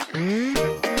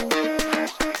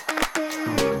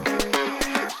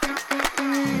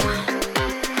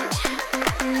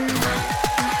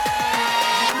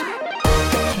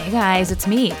guys, it's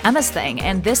me, Emma's Thing,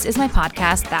 and this is my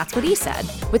podcast, That's What He Said.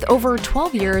 With over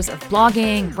 12 years of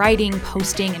blogging, writing,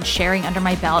 posting, and sharing under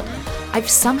my belt, I've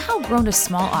somehow grown a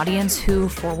small audience who,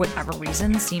 for whatever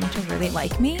reason, seem to really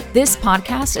like me. This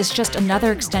podcast is just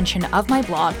another extension of my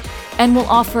blog and will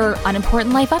offer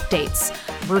unimportant life updates,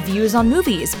 reviews on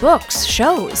movies, books,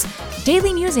 shows,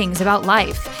 daily musings about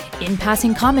life,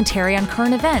 in-passing commentary on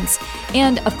current events,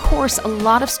 and of course, a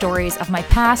lot of stories of my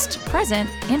past, present,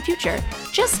 and future.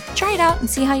 Just try it out and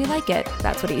see how you like it.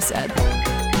 That's what he said.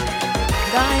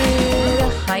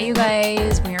 Hi you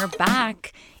guys. We are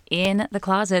back in the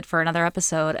closet for another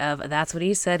episode of That's What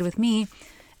He Said with me,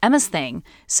 Emma's Thing.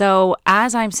 So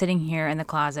as I'm sitting here in the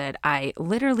closet, I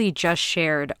literally just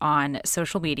shared on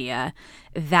social media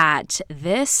that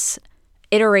this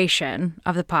iteration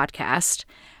of the podcast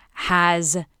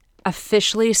has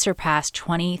officially surpassed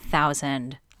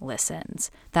 20,000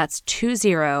 listens. That's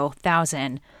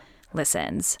 20,000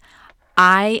 listens.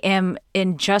 I am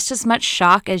in just as much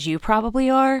shock as you probably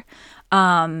are,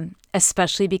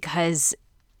 especially because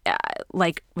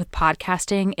like with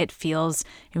podcasting, it feels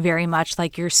very much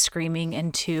like you're screaming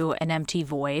into an empty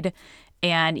void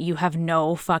and you have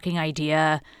no fucking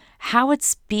idea how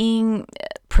it's being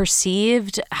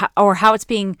perceived or how it's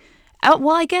being,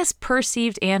 well, I guess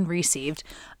perceived and received.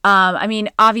 I mean,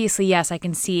 obviously, yes, I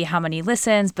can see how many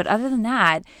listens, but other than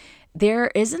that,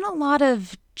 there isn't a lot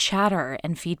of chatter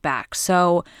and feedback.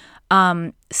 So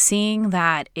seeing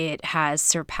that it has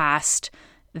surpassed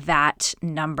that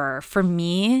number for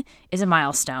me is a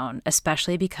milestone,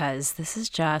 especially because this is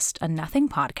just a nothing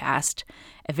podcast,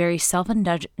 a very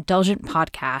self-indulgent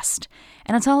podcast,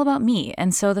 and it's all about me.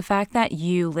 And so the fact that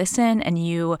you listen and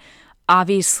you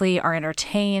obviously are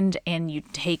entertained and you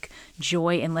take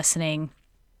joy in listening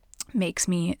makes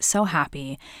me so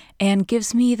happy and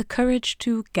gives me the courage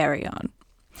to carry on.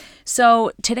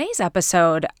 So today's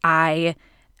episode, I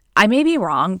may be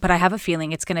wrong, but I have a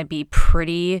feeling it's going to be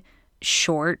pretty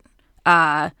short,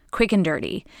 quick and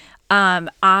dirty.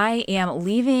 I am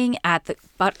leaving at the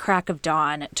butt crack of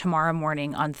dawn tomorrow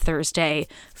morning on Thursday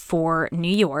for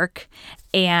New York,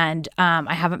 and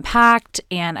I haven't packed,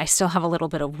 and I still have a little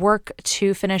bit of work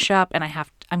to finish up, and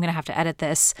I'm going to have to edit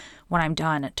this when I'm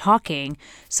done talking.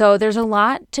 So there's a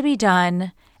lot to be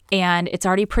done, and it's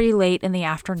already pretty late in the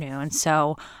afternoon,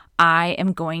 so I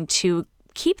am going to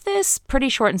keep this pretty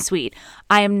short and sweet.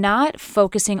 I am not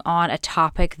focusing on a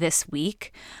topic this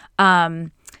week.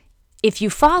 If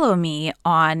you follow me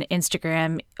on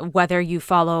Instagram, whether you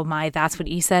follow my That's What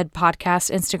He Said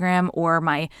podcast Instagram or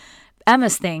my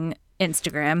Emma's Thing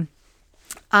Instagram,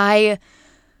 I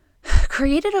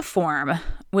created a form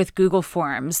with Google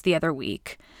Forms the other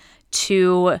week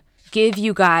to give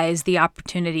you guys the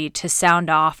opportunity to sound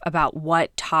off about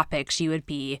what topics you would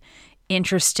be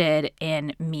interested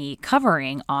in me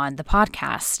covering on the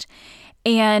podcast.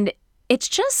 And it's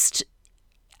just,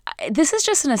 this is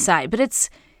just an aside, but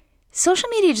social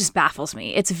media just baffles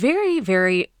me. It's very,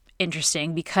 very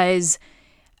interesting because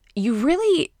you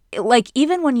really, like,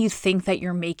 even when you think that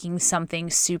you're making something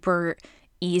super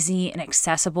easy and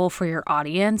accessible for your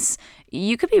audience,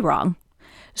 you could be wrong.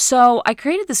 So I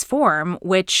created this form,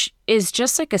 which is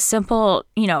just like a simple,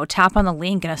 tap on the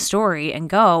link in a story and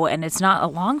go. And it's not a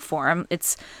long form.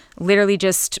 It's literally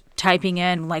just typing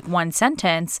in like one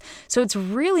sentence. So it's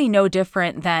really no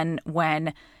different than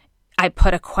when I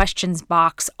put a questions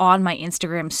box on my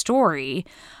Instagram story.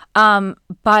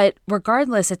 But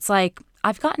regardless, it's like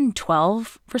I've gotten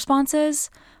 12 responses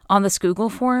on this Google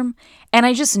form. And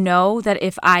I just know that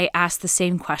if I ask the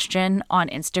same question on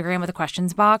Instagram with a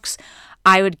questions box,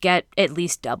 I would get at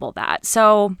least double that.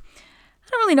 So I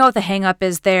don't really know what the hang up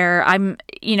is there.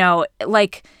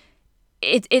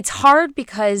 It's hard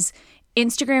because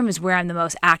Instagram is where I'm the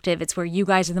most active. It's where you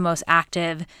guys are the most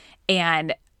active.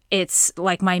 And it's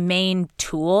like my main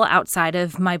tool outside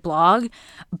of my blog.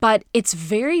 But it's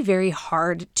very, very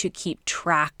hard to keep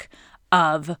track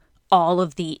of all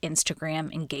of the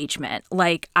Instagram engagement.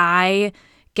 Like, I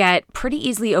get pretty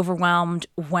easily overwhelmed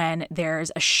when there's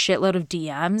a shitload of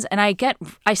DMs, and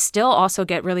I still also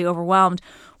get really overwhelmed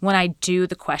when I do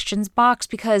the questions box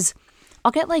because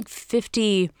I'll get like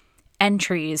 50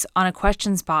 entries on a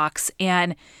questions box,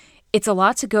 and it's a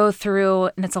lot to go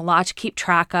through and it's a lot to keep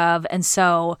track of. And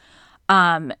so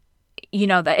that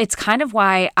it's kind of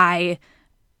why I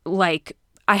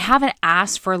haven't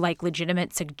asked for like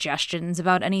legitimate suggestions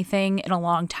about anything in a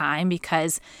long time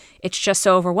because it's just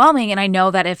so overwhelming. And I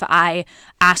know that if I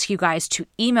ask you guys to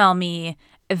email me,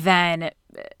 then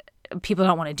people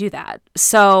don't want to do that.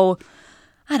 So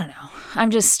I don't know. I'm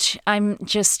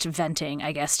just venting,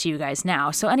 I guess, to you guys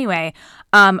now. So anyway,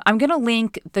 I'm going to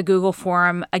link the Google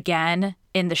form again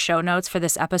in the show notes for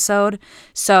this episode.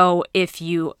 So if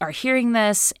you are hearing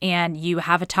this and you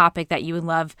have a topic that you would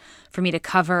love for me to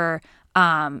cover,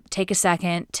 take a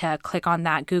second to click on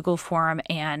that Google form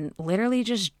and literally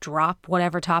just drop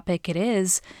whatever topic it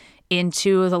is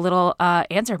into the little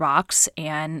answer box,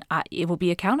 and it will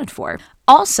be accounted for.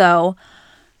 Also,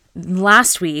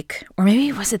 last week, or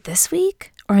maybe was it this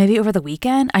week, or maybe over the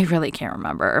weekend, I really can't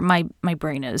remember. My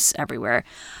brain is everywhere.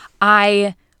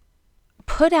 I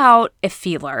put out a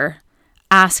feeler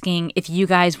asking if you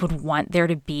guys would want there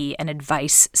to be an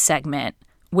advice segment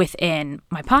within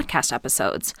my podcast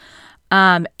episodes.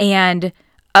 And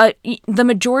the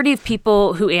majority of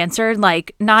people who answered,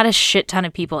 like not a shit ton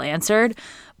of people answered,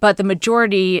 but the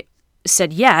majority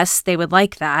said yes, they would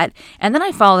like that. And then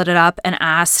I followed it up and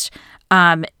asked,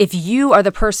 if you are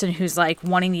the person who's like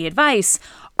wanting the advice,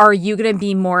 are you going to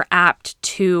be more apt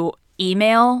to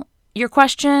email your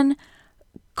question,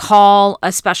 call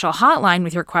a special hotline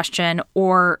with your question,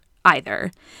 or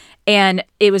either? And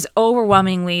it was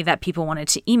overwhelmingly that people wanted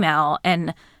to email,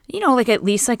 and like at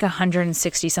least like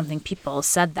 160 something people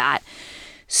said that.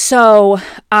 So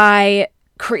I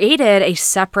created a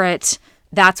separate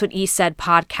That's What E Said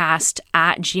podcast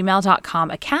at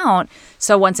gmail.com account.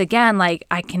 So once again, like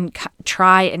I can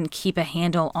try and keep a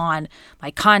handle on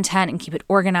my content and keep it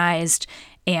organized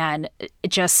and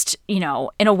just, in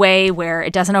a way where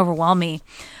it doesn't overwhelm me.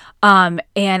 And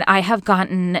I have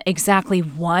gotten exactly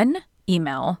one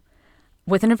email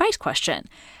with an advice question.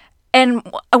 And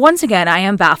once again, I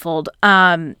am baffled.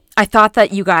 I thought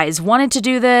that you guys wanted to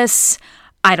do this.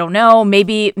 I don't know.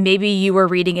 Maybe you were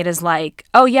reading it as like,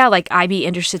 oh yeah, like I'd be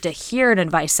interested to hear an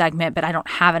advice segment, but I don't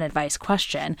have an advice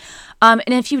question. And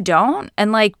if you don't,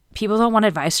 and like people don't want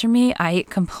advice from me, I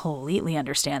completely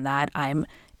understand that. I'm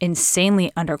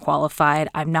insanely underqualified.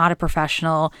 I'm not a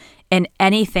professional in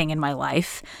anything in my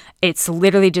life. It's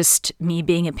literally just me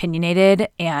being opinionated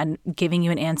and giving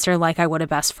you an answer like I would a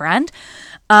best friend.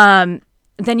 Then,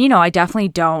 I definitely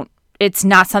don't. It's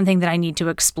not something that I need to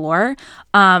explore.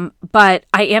 But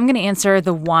I am going to answer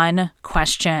the one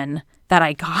question that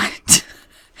I got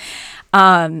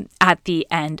at the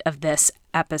end of this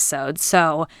episode.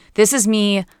 So this is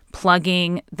me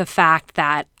plugging the fact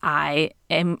that I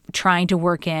am trying to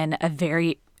work in a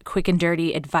very quick and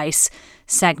dirty advice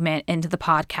segment into the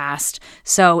podcast.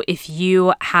 So if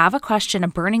you have a question, a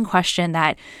burning question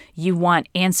that you want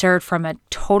answered from a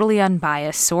totally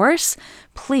unbiased source,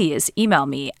 please email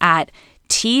me at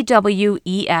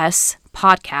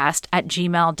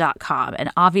twespodcast@gmail.com.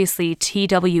 And obviously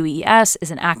TWES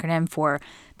is an acronym for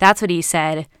That's What He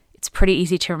Said. It's pretty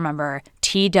easy to remember.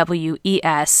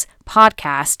 TWES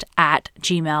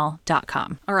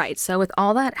podcast@gmail.com. All right, so with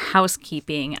all that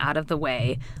housekeeping out of the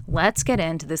way, let's get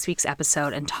into this week's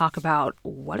episode and talk about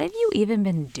what have you even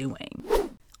been doing?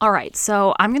 All right,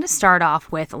 so I'm going to start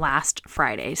off with last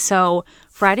Friday. So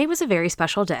Friday was a very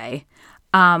special day.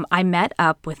 I met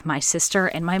up with my sister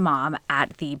and my mom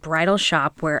at the bridal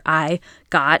shop where I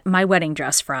got my wedding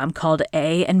dress from, called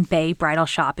A and Bay Bridal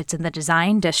Shop. It's in the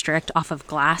Design District off of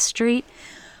Glass Street.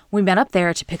 We met up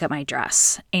there to pick up my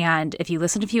dress. And if you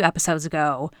listened a few episodes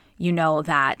ago, you know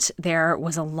that there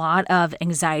was a lot of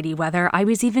anxiety whether I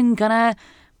was even gonna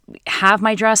have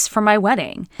my dress for my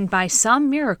wedding. And by some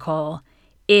miracle,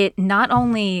 it not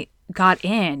only got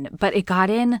in, but it got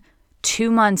in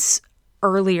 2 months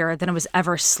earlier than it was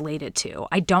ever slated to.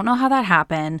 I don't know how that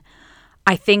happened.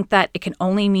 I think that it can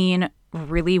only mean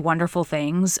really wonderful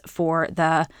things for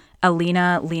the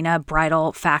Alina Lina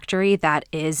Bridal Factory that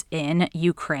is in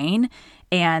Ukraine,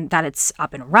 and that it's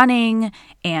up and running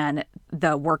and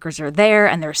the workers are there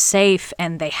and they're safe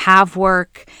and they have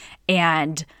work.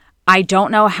 And I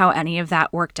don't know how any of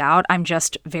that worked out. I'm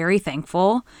just very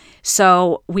thankful.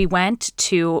 So we went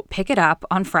to pick it up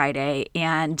on Friday,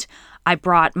 and I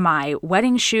brought my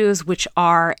wedding shoes, which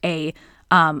are I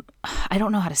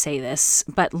don't know how to say this,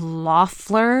 but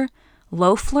Loeffler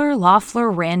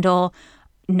Randall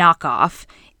knockoff.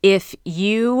 If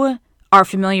you are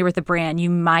familiar with the brand, you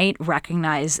might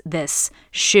recognize this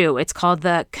shoe. It's called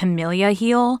the Camellia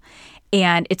heel,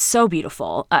 and it's so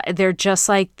beautiful. They're just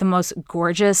like the most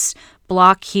gorgeous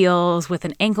block heels with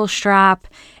an ankle strap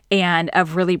and a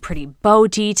really pretty bow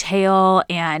detail.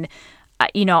 And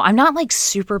I'm not like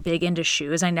super big into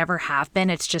shoes. I never have been.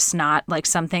 It's just not like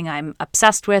something I'm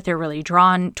obsessed with or really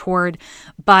drawn toward.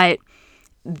 But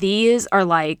these are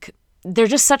like, they're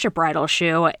just such a bridal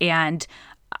shoe. And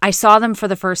I saw them for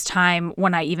the first time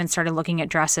when I even started looking at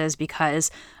dresses, because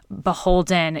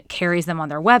Beholden carries them on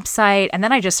their website. And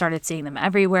then I just started seeing them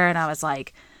everywhere. And I was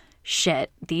like,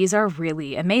 shit, these are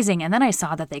really amazing. And then I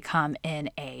saw that they come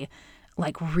in a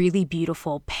like really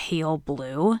beautiful pale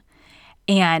blue.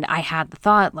 And I had the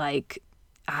thought, like,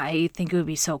 I think it would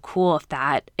be so cool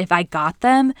if I got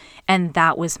them and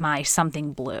that was my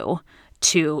something blue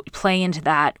to play into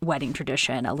that wedding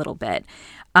tradition a little bit.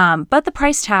 But the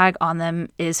price tag on them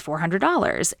is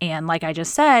 $400. And like I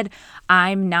just said,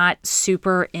 I'm not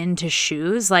super into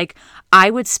shoes. Like,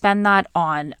 I would spend that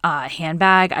on a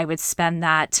handbag. I would spend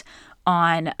that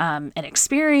on an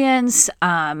experience.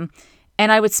 And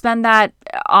I would spend that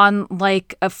on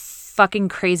like a fucking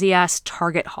crazy ass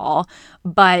Target haul,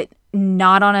 but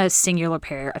not on a singular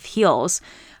pair of heels.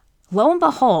 Lo and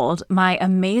behold, my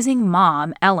amazing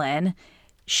mom, Ellen,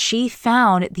 she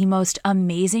found the most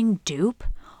amazing dupe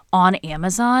on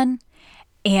Amazon,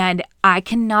 and I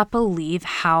cannot believe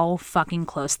how fucking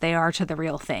close they are to the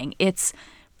real thing. It's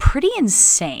pretty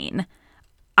insane.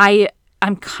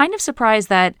 I'm kind of surprised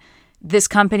that this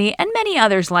company and many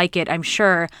others like it, I'm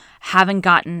sure, haven't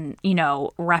gotten,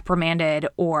 reprimanded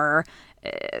or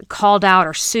called out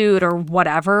or sued or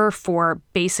whatever for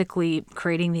basically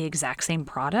creating the exact same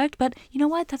product. But you know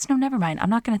what? Never mind. I'm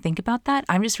not going to think about that.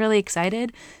 I'm just really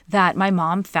excited that my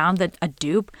mom found a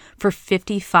dupe for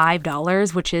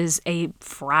 $55, which is a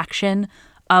fraction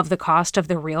of the cost of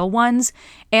the real ones.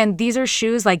 And these are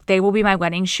shoes, like, they will be my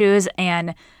wedding shoes.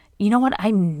 And you know what?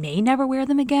 I may never wear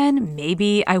them again.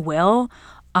 Maybe I will.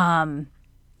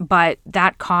 But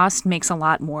that cost makes a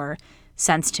lot more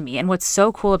sense to me. And what's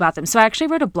so cool about them, so I actually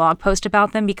wrote a blog post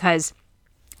about them because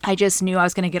I just knew I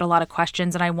was going to get a lot of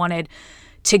questions, and I wanted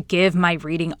to give my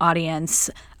reading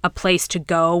audience a place to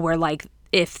go where, like,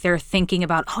 if they're thinking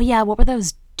about, oh yeah, what were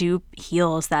those dupe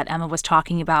heels that Emma was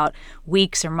talking about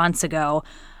weeks or months ago,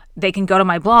 they can go to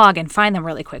my blog and find them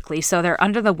really quickly. So they're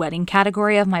under the wedding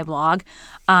category of my blog.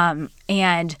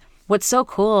 And what's so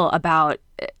cool about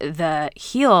the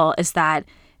heel is that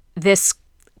this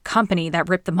company that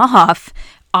ripped them off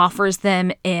offers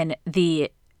them in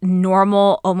the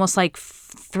normal, almost like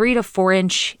 3 to 4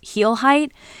 inch heel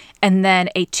height, and then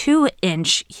a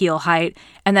 2-inch heel height,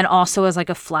 and then also as like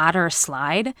a flat or a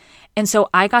slide. And so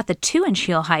I got the 2-inch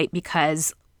heel height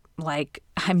because, like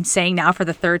I'm saying now for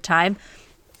the third time,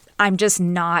 I'm just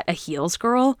not a heels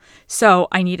girl. So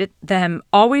I needed them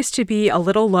always to be a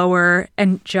little lower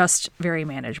and just very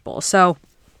manageable. So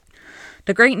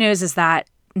the great news is that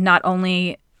not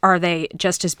only are they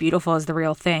just as beautiful as the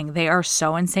real thing, they are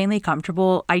so insanely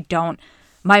comfortable.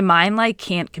 My mind like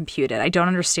can't compute it. I don't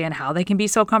understand how they can be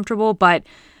so comfortable, but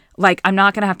like, I'm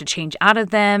not going to have to change out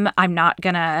of them. I'm not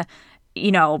going to,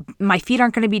 my feet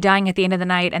aren't going to be dying at the end of the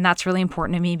night. And that's really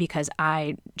important to me because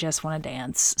I just want to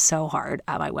dance so hard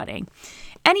at my wedding.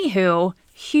 Anywho,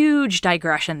 huge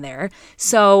digression there.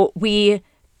 So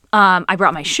I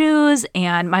brought my shoes,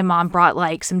 and my mom brought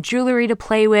like some jewelry to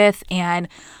play with, and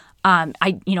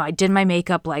I did my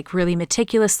makeup like really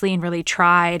meticulously and really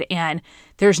tried, and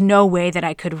there's no way that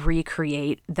I could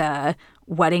recreate the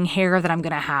wedding hair that I'm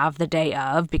going to have the day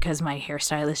of because my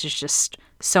hairstylist is just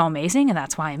so amazing, and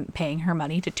that's why I'm paying her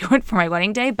money to do it for my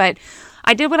wedding day. But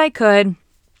I did what I could,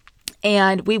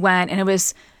 and we went, and it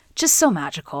was just so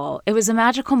magical. It was a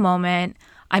magical moment.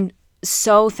 I'm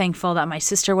so thankful that my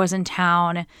sister was in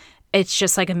town. It's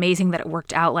just like amazing that it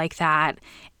worked out like that.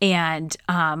 And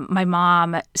my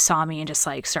mom saw me and just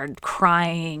like started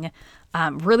crying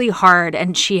really hard.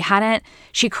 And she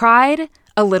cried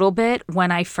a little bit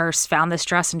when I first found this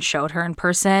dress and showed her in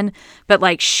person. But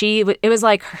like it was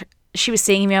like she was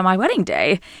seeing me on my wedding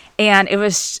day. And it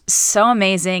was so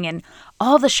amazing. And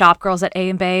all the shop girls at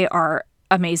A&B are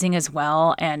amazing as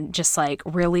well, and just like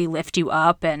really lift you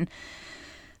up. And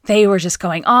they were just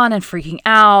going on and freaking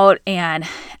out, and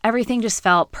everything just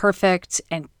felt perfect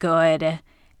and good.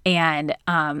 And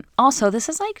also, this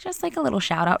is like just like a little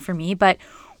shout out for me, but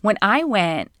when I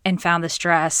went and found this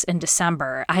dress in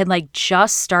December, I had like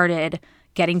just started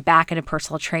getting back into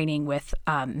personal training with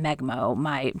Megmo,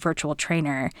 my virtual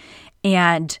trainer.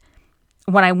 And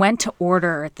when I went to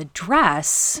order the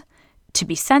dress to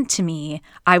be sent to me,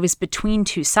 I was between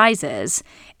 2 sizes,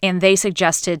 and they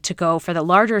suggested to go for the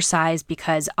larger size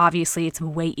because obviously it's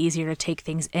way easier to take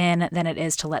things in than it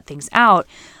is to let things out.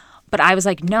 But I was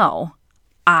like, no,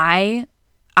 I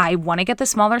want to get the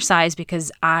smaller size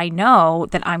because I know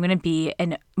that I'm going to be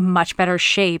in much better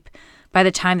shape by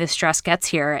the time this dress gets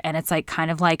here. And it's like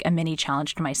kind of like a mini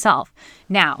challenge to myself.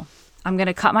 Now, I'm going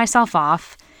to cut myself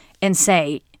off and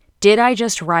say, did I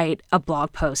just write a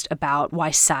blog post about why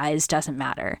size doesn't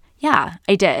matter? Yeah,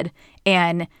 I did.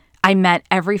 And I meant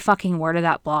every fucking word of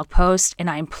that blog post, and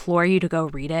I implore you to go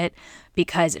read it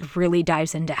because it really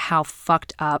dives into how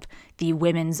fucked up the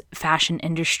women's fashion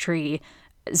industry's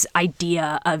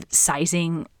idea of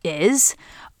sizing is.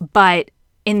 But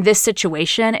in this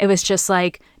situation, it was just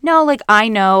like, no, like I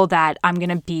know that I'm going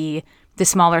to be the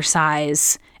smaller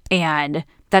size, and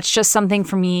that's just something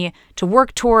for me to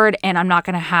work toward, and I'm not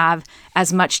going to have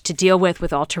as much to deal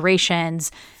with alterations,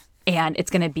 and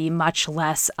it's going to be much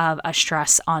less of a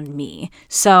stress on me.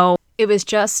 So it was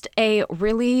just a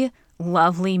really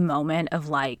lovely moment of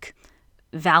like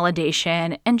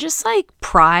validation and just like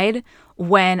pride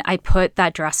when I put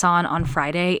that dress on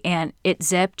Friday and it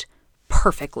zipped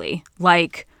perfectly.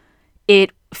 Like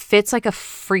it fits like a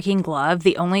freaking glove.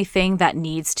 The only thing that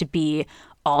needs to be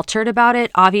altered about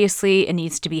it, obviously it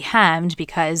needs to be hemmed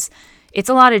because it's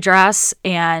a lot of dress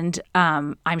and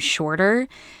I'm shorter,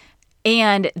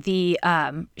 and the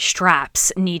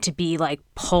straps need to be like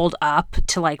pulled up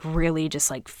to like really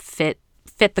just like fit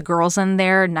the girls in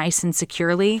there nice and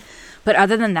securely. But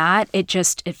other than that, it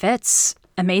fits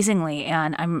amazingly,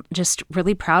 and I'm just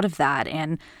really proud of that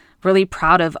and really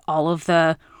proud of all of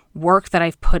the work that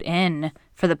I've put in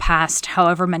for the past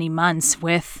however many months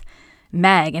with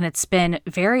Meg. And it's been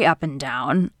very up and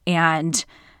down, and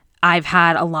I've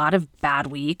had a lot of bad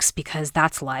weeks because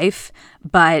that's life.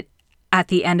 But at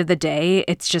the end of the day,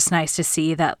 it's just nice to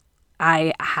see that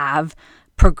I have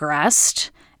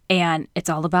progressed, and it's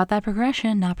all about that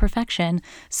progression, not perfection.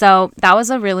 So that was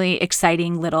a really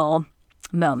exciting little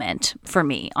moment for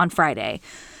me on Friday.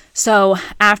 So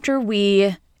after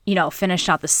we, finished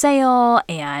out the sale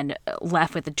and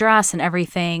left with the dress and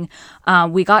everything,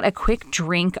 we got a quick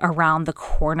drink around the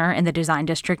corner in the design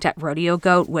district at Rodeo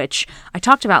Goat, which I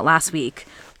talked about last week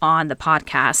on the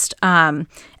podcast. And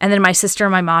then my sister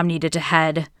and my mom needed to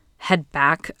head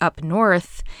back up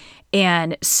north.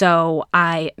 And so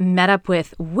I met up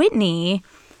with Whitney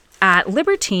at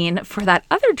Libertine for that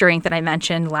other drink that I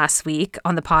mentioned last week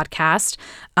on the podcast,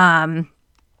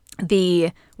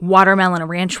 the watermelon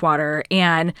ranch water.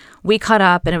 And we caught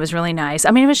up and it was really nice.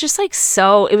 I mean, it was just like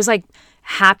it was like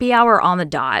happy hour on the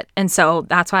dot. And so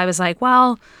that's why I was like,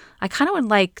 well, I kind of would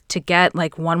like to get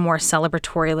like one more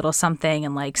celebratory little something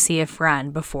and like see a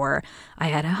friend before I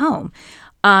head home.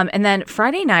 And then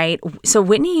Friday night, so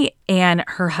Whitney and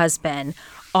her husband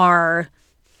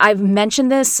I've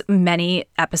mentioned this many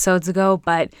episodes ago,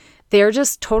 but they're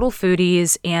just total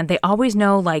foodies, and they always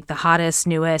know like the hottest,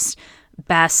 newest,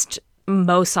 best,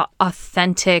 most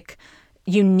authentic,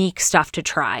 unique stuff to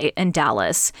try in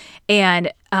Dallas.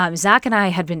 And Zach and I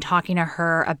had been talking to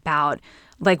her about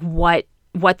like what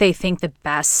they think the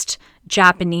best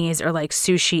Japanese or like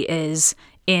sushi is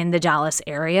in the Dallas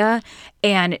area.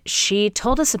 And she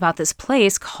told us about this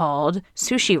place called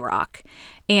Sushi Rock.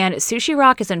 And Sushi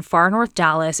Rock is in far north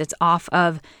Dallas. It's off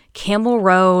of Campbell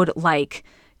Road, like,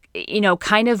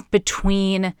 kind of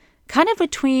between,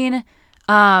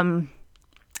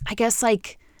 I guess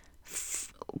like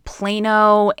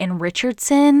Plano and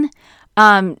Richardson,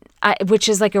 which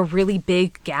is like a really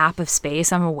big gap of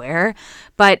space, I'm aware.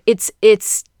 But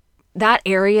it's that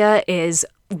area is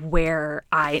where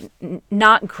I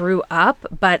not grew up,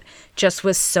 but just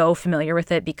was so familiar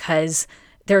with it because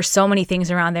there's so many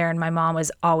things around there, and my mom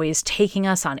was always taking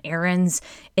us on errands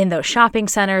in those shopping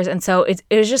centers, and so it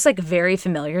was just like very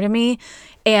familiar to me.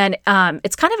 And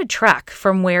it's kind of a trek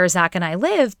from where Zach and I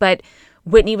live, but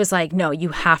Whitney was like, no, you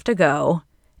have to go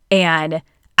and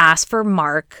ask for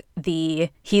Mark,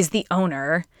 he's the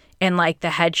owner and like the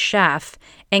head chef,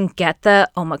 and get the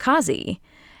omakase,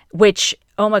 which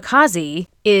omakase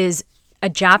is a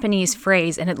Japanese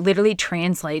phrase, and it literally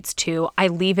translates to I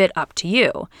leave it up to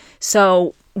you.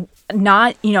 So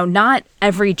not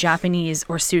every Japanese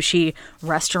or sushi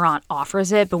restaurant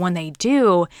offers it, but when they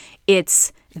do,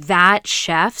 it's that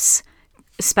chef's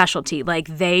specialty. Like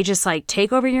they just like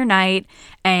take over your night,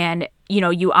 and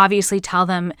you obviously tell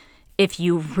them if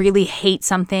you really hate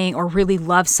something or really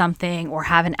love something or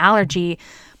have an allergy,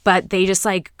 but they just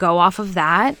like go off of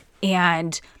that,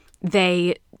 and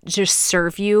they just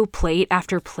serve you plate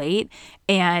after plate.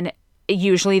 And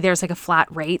usually there's like a flat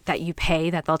rate that you pay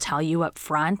that they'll tell you up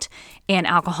front, and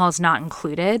alcohol is not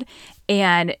included.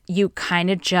 And you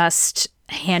kind of just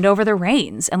hand over the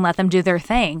reins and let them do their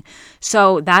thing.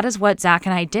 So that is what Zach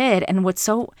and I did. And what's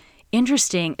so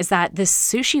interesting is that this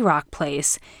Sushi Rock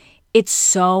place, it's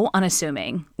so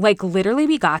unassuming. Like literally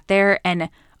we got there, and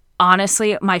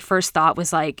honestly, my first thought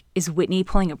was like, is Whitney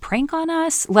pulling a prank on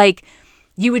us? Like,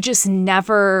 you would just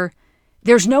never,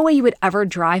 there's no way you would ever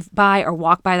drive by or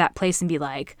walk by that place and be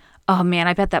like, oh man,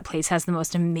 I bet that place has the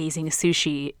most amazing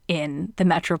sushi in the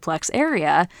Metroplex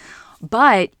area.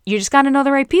 But you just got to know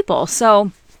the right people.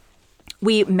 So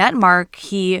we met Mark.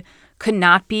 He could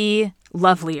not be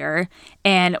lovelier.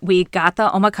 And we got the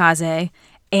omakase,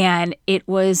 and it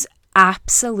was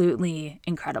absolutely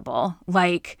incredible.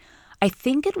 Like, I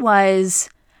think it was,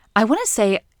 I want to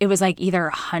say it was like either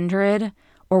 100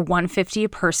 or 150 a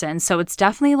person. So it's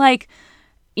definitely like,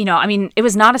 I mean, it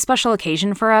was not a special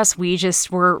occasion for us. We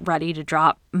just were ready to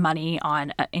drop money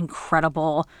on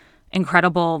incredible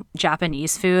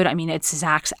Japanese food. I mean, it's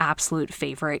Zach's absolute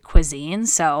favorite cuisine.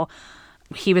 So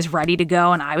he was ready to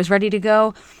go and I was ready to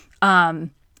go.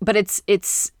 But it's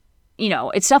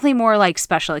definitely more like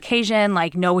special occasion,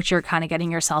 like know what you're kind of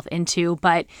getting yourself into.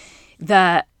 But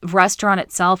the restaurant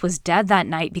itself was dead that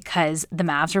night because the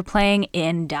Mavs were playing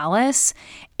in Dallas.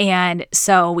 And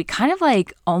so we kind of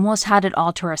like almost had it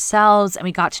all to ourselves, and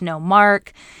we got to know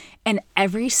Mark, and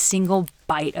every single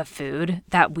bite of food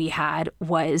that we had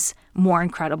was more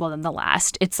incredible than the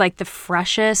last. It's like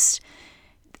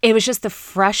it was just the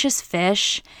freshest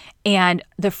fish and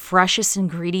the freshest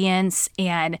ingredients,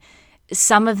 and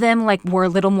some of them like were a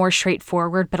little more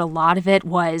straightforward, but a lot of it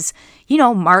was,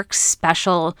 Mark's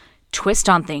special twist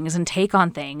on things and take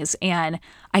on things. And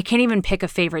I can't even pick a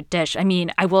favorite dish. I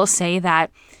mean, I will say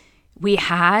that we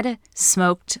had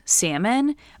smoked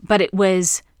salmon, but it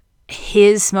was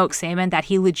his smoked salmon that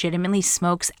he legitimately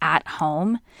smokes at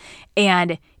home.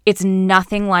 And it's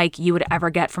nothing like you would ever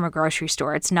get from a grocery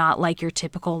store. It's not like your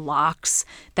typical lox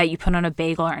that you put on a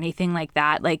bagel or anything like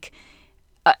that. Like,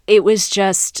 it was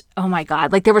just, oh my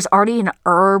God. Like, there was already an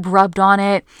herb rubbed on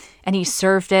it, and he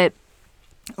served it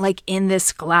like in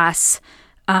this glass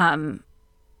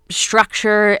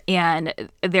structure, and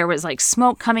there was like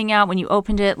smoke coming out when you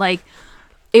opened it. Like,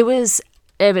 it was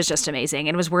just amazing.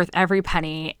 It was worth every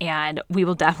penny, and we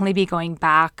will definitely be going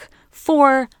back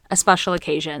for a special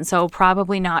occasion. So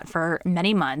probably not for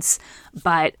many months,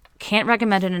 but can't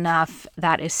recommend it enough.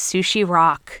 That is Sushi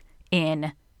Rock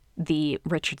in the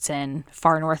Richardson,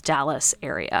 far north Dallas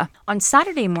area. On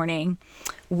Saturday morning,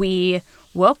 we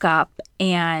woke up,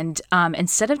 and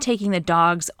instead of taking the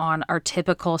dogs on our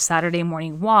typical Saturday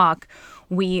morning walk,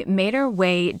 we made our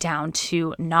way down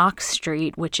to Knox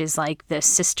Street, which is like the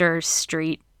sister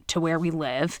street to where we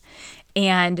live.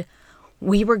 And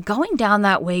we were going down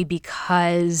that way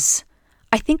because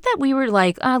I think that we were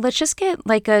like, let's just get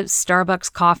like a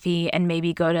Starbucks coffee and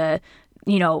maybe go to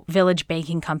Village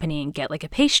Baking Company and get like a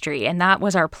pastry. And that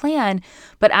was our plan.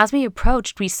 But as we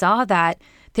approached, we saw that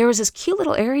there was this cute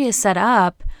little area set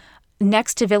up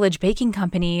next to Village Baking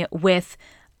Company with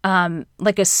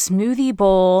like a smoothie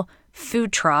bowl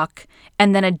food truck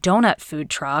and then a donut food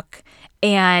truck.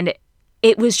 And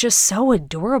it was just so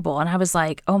adorable. And I was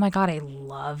like, oh my God, I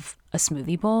love a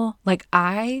smoothie bowl. Like,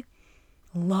 I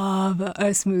love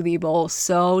a smoothie bowl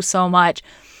so much.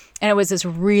 And it was this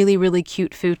really, really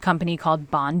cute food company called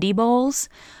Bondi Bowls.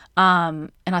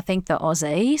 And I think the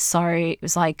it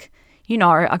was like,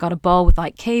 I got a bowl with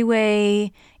like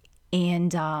kiwi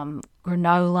and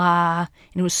granola,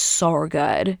 and it was so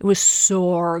good. It was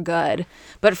so good.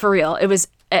 But for real, it was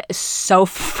so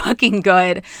fucking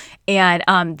good.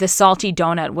 And the salty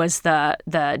donut was the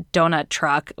donut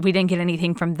truck. We didn't get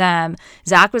anything from them.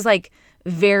 Zach was like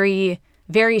very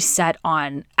set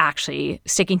on actually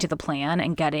sticking to the plan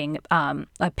and getting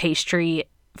a pastry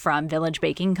from Village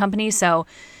Baking Company. So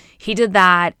he did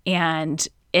that, and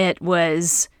it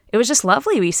was just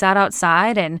lovely. We sat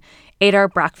outside and ate our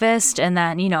breakfast, and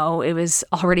then, it was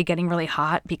already getting really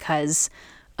hot because,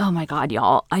 oh my God,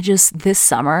 y'all, this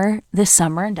summer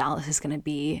in Dallas is going to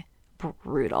be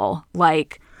brutal.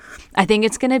 Like, I think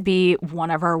it's going to be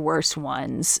one of our worst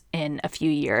ones in a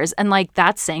few years. And like,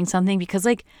 that's saying something because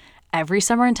like every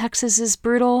summer in Texas is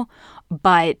brutal,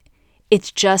 but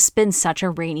it's just been such a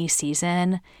rainy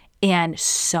season and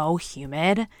so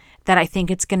humid that I think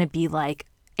it's going to be like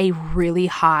a really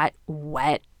hot,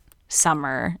 wet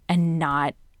summer, and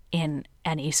not in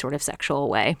any sort of sexual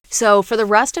way. So for the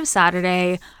rest of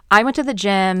Saturday, I went to the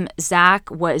gym. Zach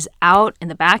was out in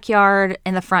the backyard,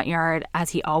 in the front yard, as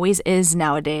he always is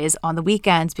nowadays on the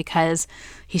weekends, because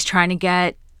he's trying to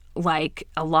get like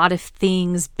a lot of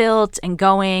things built and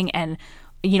going. And,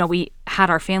 we had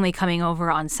our family coming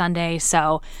over on Sunday.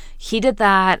 So he did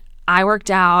that. I worked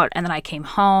out, and then I came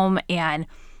home and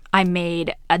I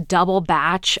made a double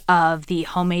batch of the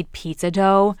homemade pizza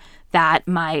dough that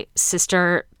my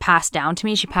sister passed down to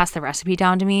me. She passed the recipe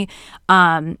down to me.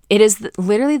 It is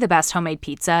literally the best homemade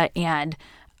pizza, and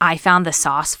I found the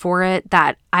sauce for it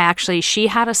that she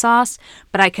had a sauce,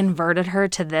 but I converted her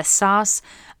to this sauce.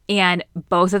 And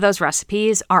both of those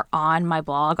recipes are on my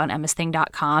blog on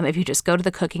emmasthing.com. If you just go to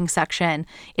the cooking section,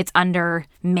 it's under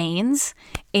mains,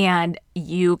 and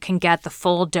you can get the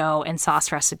full dough and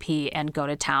sauce recipe and go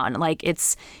to town. Like,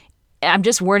 I'm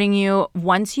just warning you,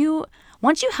 once you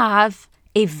have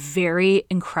a very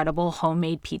incredible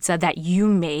homemade pizza that you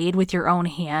made with your own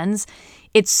hands,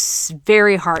 it's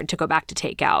very hard to go back to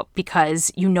takeout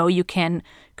because you know you can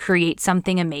create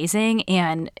something amazing,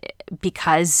 and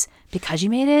because you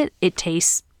made it, it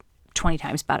tastes 20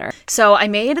 times better. So I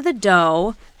made the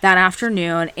dough that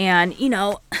afternoon and,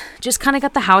 just kind of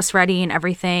got the house ready and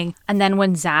everything. And then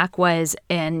when Zach was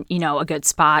in, a good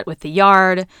spot with the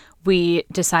yard, we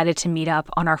decided to meet up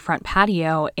on our front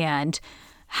patio and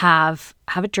have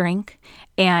a drink.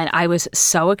 And I was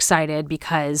so excited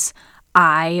because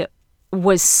I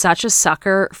was such a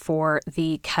sucker for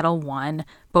the Ketel One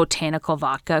botanical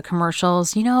vodka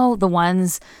commercials. The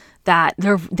ones that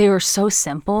they were so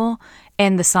simple,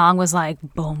 and the song was like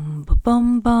boom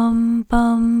bum bum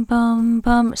bum bum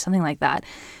bum, something like that.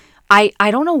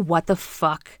 I don't know what the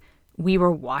fuck we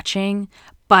were watching,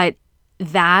 but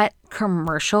that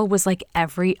commercial was like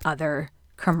every other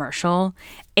commercial,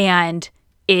 and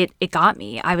it got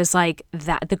me. I was like,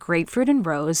 that the grapefruit and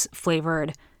rose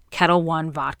flavored Ketel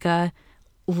One vodka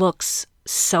looks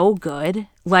so good.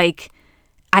 Like,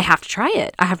 I have to try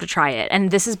it.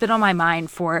 And this has been on my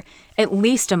mind for at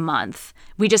least a month.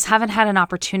 We just haven't had an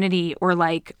opportunity, or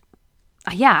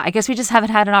I guess we just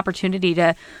haven't had an opportunity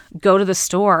to go to the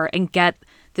store and get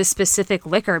this specific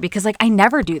liquor because I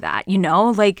never do that,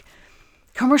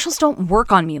 commercials don't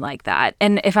work on me like that.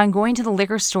 And if I'm going to the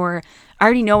liquor store, I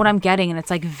already know what I'm getting, and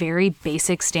it's very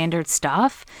basic standard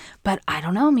stuff. But I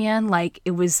don't know, man,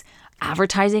 it was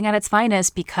advertising at its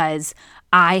finest because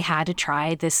I had to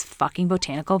try this fucking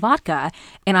botanical vodka.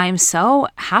 And I'm so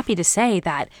happy to say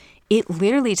that it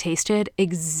literally tasted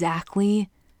exactly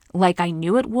like I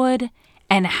knew it would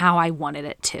and how I wanted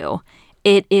it to.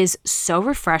 It is so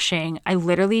refreshing. I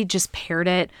literally just paired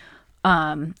it.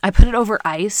 I put it over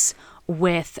ice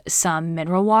with some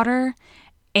mineral water,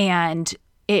 and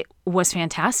it was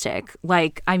fantastic.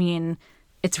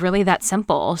 It's really that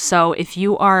simple. So if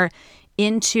you are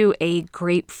into a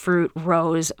grapefruit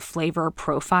rose flavor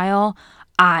profile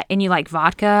and you like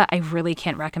vodka, I really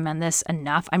can't recommend this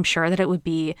enough. I'm sure that it would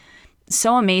be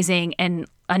so amazing in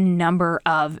a number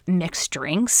of mixed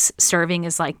drinks. Serving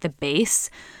is the base,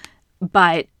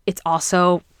 but it's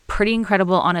also pretty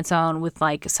incredible on its own with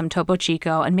some Topo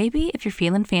Chico, and maybe if you're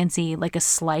feeling fancy, a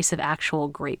slice of actual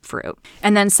grapefruit.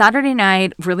 And then Saturday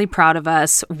night, really proud of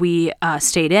us. We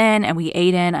stayed in and we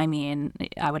ate in. I mean,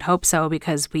 I would hope so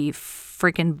because we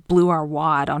freaking blew our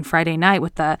wad on Friday night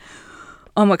with the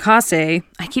omakase.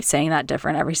 I keep saying that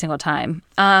different every single time.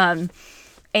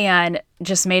 And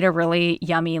just made a really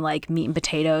yummy meat and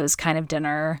potatoes kind of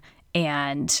dinner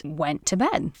and went to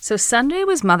bed. So Sunday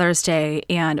was Mother's Day,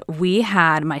 and we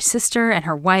had my sister and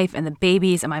her wife and the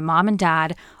babies and my mom and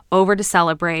dad over to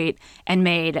celebrate, and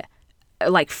made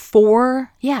 4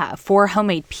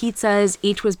 homemade pizzas.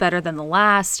 Each was better than the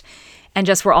last, and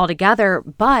just we're all together.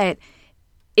 But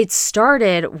it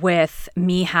started with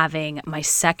me having my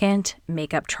second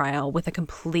makeup trial with a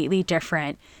completely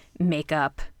different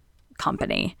makeup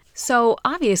company. So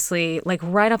obviously,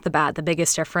 right off the bat, the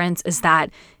biggest difference is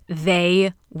that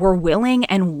they were willing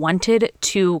and wanted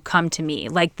to come to me.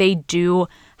 They do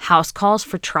house calls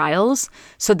for trials.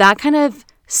 So that kind of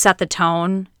set the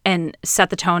tone in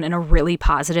a really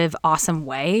positive, awesome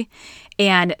way.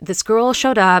 And this girl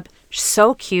showed up,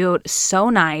 so cute, so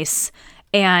nice.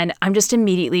 And I'm just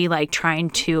immediately trying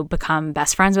to become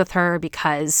best friends with her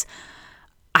because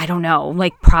I don't know,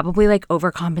 probably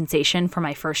overcompensation for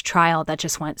my first trial that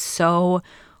just went so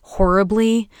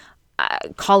horribly.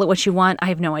 Call it what you want. I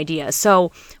have no idea.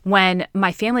 So when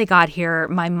my family got here,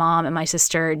 my mom and my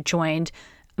sister joined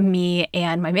me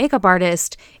and my makeup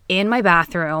artist in my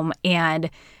bathroom.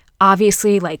 And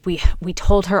obviously, we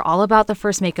told her all about the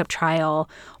first makeup trial.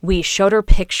 We showed her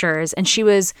pictures, and she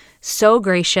was so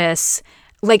gracious.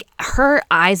 Her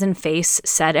eyes and face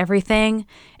said everything.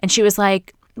 And she was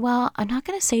like, well, I'm not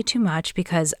going to say too much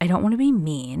because I don't want to be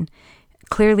mean.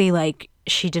 Clearly,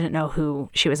 she didn't know who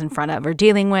she was in front of or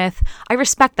dealing with. I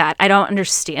respect that. I don't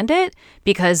understand it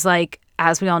because,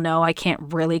 as we all know, I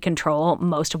can't really control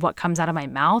most of what comes out of my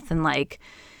mouth. And, it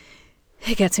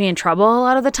gets me in trouble a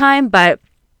lot of the time. But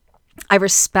I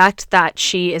respect that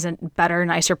she is a better,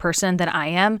 nicer person than I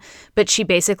am. But she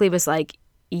basically was like,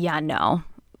 yeah,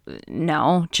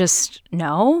 no, just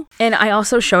no. And I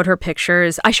also showed her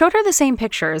pictures. I showed her the same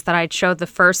pictures that I'd showed the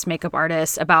first makeup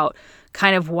artist about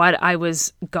kind of what I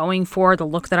was going for, the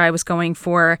look that I was going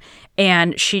for.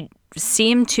 And she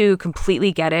seemed to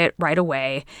completely get it right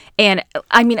away. And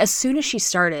I mean, as soon as she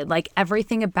started,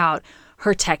 everything about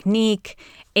her technique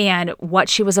and what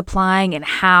she was applying and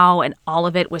how, and all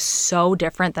of it was so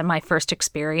different than my first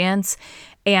experience.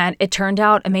 And it turned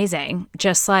out amazing.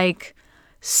 Just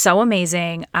so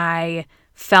amazing. I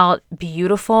felt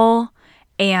beautiful,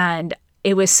 and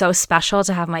it was so special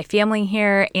to have my family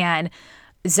here. And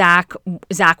Zach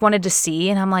wanted to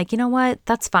see, and I'm like, you know what?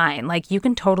 That's fine. Like, you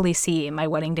can totally see my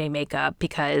wedding day makeup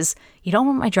because you don't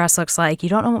know what my dress looks like. You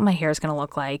don't know what my hair is going to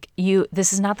look like.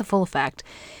 This is not the full effect.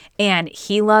 And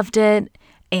he loved it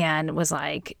and was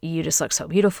like, you just look so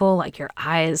beautiful. Like, your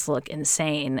eyes look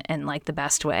insane in like the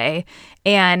best way.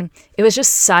 And it was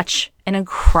just such an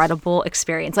incredible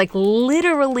experience, like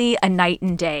literally a night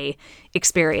and day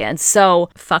experience. So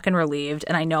fucking relieved.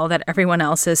 And I know that everyone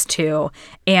else is too.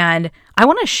 And I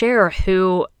want to share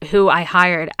who I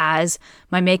hired as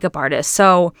my makeup artist.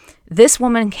 So this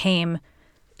woman came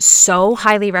so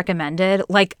highly recommended.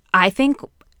 Like, I think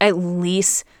at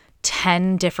least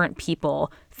 10 different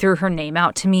people threw her name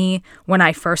out to me when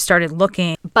I first started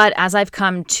looking. But as I've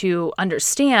come to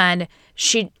understand,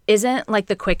 she isn't like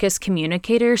the quickest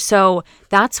communicator. So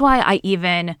that's why I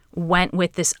even went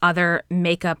with this other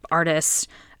makeup artist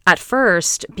at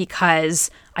first,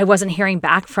 because I wasn't hearing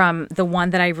back from the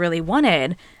one that I really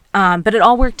wanted. But it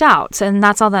all worked out. And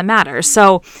that's all that matters.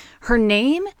 So her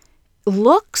name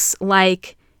looks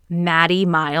like Maddie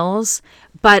Miles,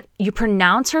 but you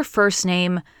pronounce her first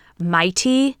name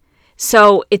Mighty.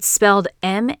 So it's spelled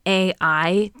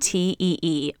Maitee,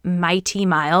 Mighty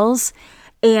Miles.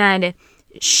 And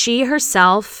she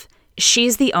herself,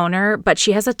 she's the owner, but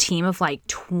she has a team of like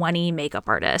 20 makeup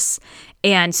artists.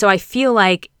 And so I feel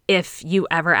like if you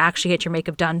ever actually get your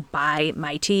makeup done by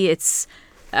Mighty, it's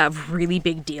a really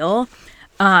big deal.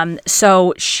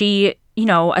 So she,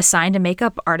 assigned a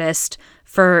makeup artist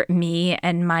for me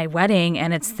and my wedding.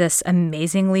 And it's this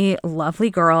amazingly lovely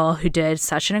girl who did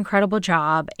such an incredible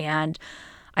job. And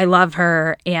I love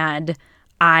her. And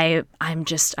I'm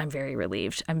very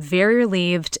relieved. I'm very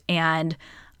relieved. And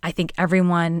I think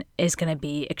everyone is going to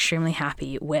be extremely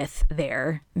happy with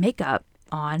their makeup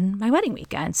on my wedding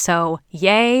weekend. So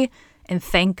yay. And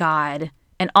thank God.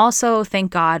 And also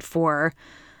thank God for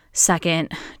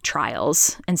second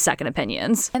trials and second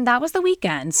opinions. And that was the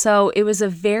weekend. So it was a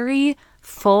very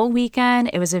full weekend.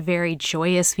 It was a very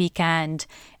joyous weekend.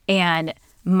 And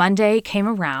Monday came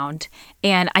around,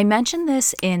 and I mentioned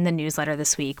this in the newsletter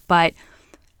this week, but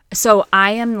so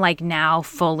I am like now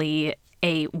fully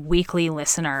a weekly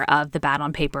listener of the Bad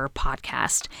on Paper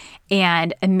podcast.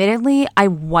 And admittedly, I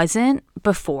wasn't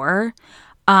before.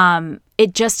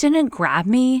 It just didn't grab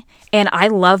me. And I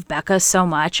love Becca so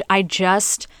much. I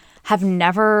just have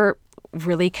never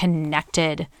really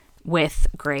connected with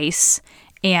Grace.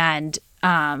 And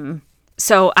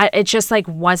so it just like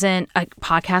wasn't a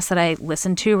podcast that I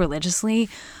listened to religiously.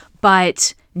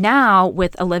 But now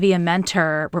with Olivia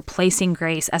Mentor replacing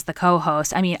Grace as the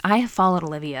co-host, I mean, I have followed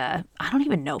Olivia, I don't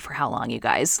even know for how long, you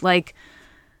guys, like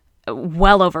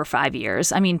well over 5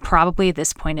 years. I mean, probably at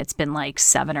this point, it's been like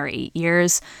 7 or 8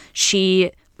 years.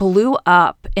 She blew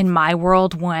up in my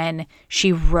world when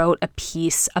she wrote a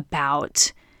piece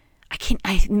about,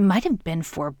 I might have been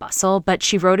for Bustle, but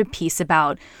she wrote a piece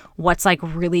about what's like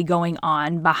really going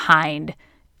on behind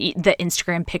the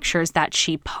Instagram pictures that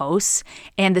she posts.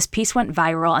 And this piece went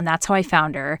viral, and that's how I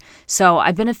found her. So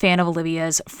I've been a fan of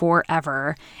Olivia's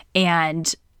forever.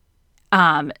 And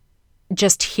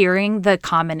just hearing the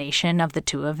combination of the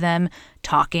two of them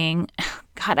talking,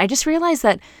 God, I just realized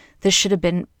that this should have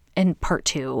been in part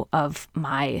 2 of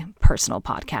my personal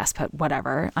podcast, but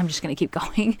whatever, I'm just going to keep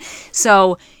going.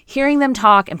 So hearing them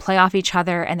talk and play off each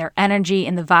other and their energy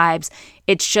and the vibes,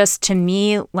 it's just to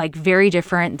me like very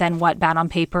different than what Bad on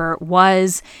Paper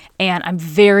was. And I'm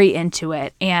very into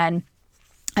it. And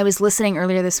I was listening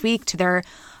earlier this week to their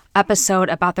episode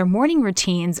about their morning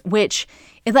routines, which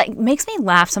it like makes me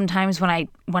laugh sometimes when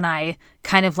I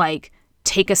kind of like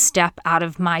take a step out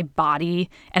of my body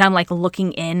and I'm like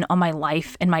looking in on my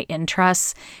life and my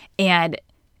interests, and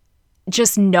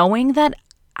just knowing that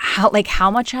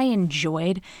how much I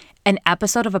enjoyed an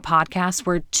episode of a podcast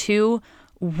where two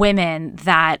women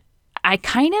that I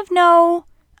kind of know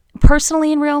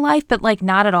personally in real life, but like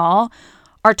not at all,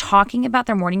 are talking about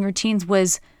their morning routines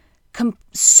was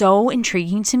so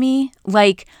intriguing to me.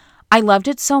 Like, I loved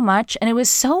it so much, and it was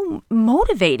so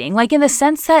motivating, like in the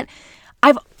sense that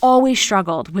I've always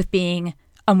struggled with being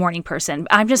a morning person.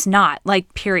 I'm just not,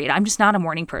 like, period. I'm just not a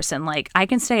morning person. Like, I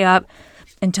can stay up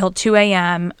until 2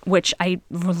 a.m., which I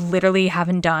literally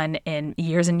haven't done in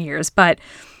years and years, but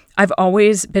I've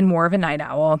always been more of a night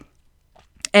owl,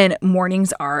 and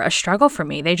mornings are a struggle for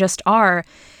me. They just are.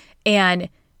 And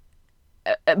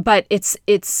but it's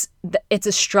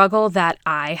a struggle that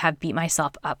I have beat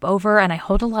myself up over, and I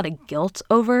hold a lot of guilt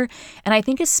over. And I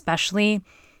think especially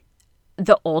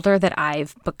the older that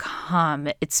I've become,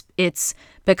 it's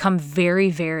become very,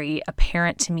 very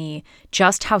apparent to me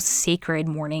just how sacred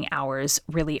morning hours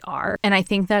really are. And I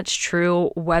think that's true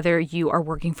whether you are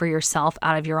working for yourself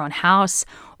out of your own house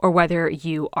or whether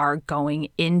you are going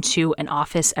into an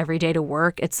office every day to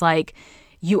work. It's like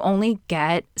you only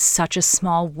get such a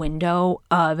small window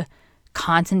of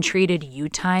concentrated you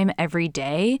time every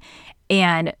day.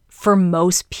 And for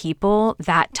most people,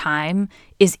 that time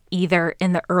is either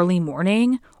in the early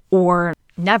morning or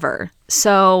never.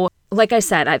 So, like I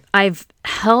said, I've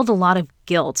held a lot of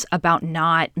guilt about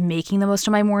not making the most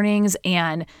of my mornings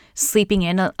and sleeping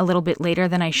in a little bit later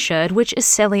than I should, which is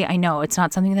silly. I know it's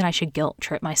not something that I should guilt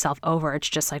trip myself over. It's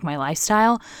just like my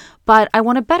lifestyle. But I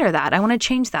want to better that. I want to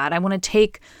change that. I want to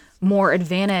take more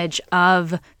advantage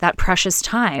of that precious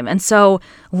time. And so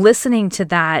listening to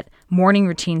that morning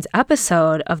routines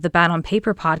episode of the Bad on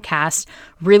Paper podcast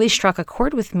really struck a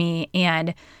chord with me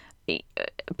and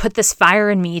put this fire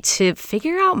in me to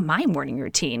figure out my morning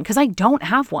routine, because I don't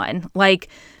have one. Like,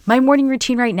 my morning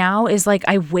routine right now is like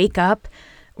I wake up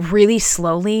really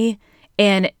slowly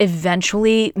and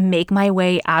eventually make my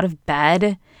way out of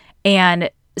bed, and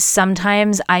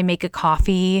sometimes I make a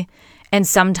coffee, and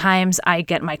sometimes I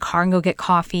get in my car and go get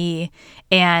coffee,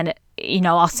 and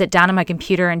I'll sit down on my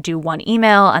computer and do one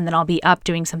email, and then I'll be up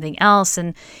doing something else.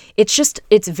 And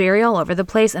it's very all over the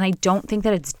place. And I don't think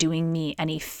that it's doing me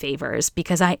any favors,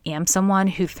 because I am someone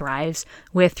who thrives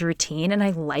with routine and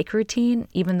I like routine,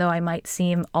 even though I might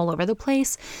seem all over the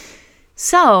place.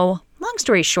 So long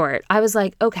story short, I was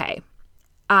like, okay,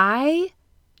 I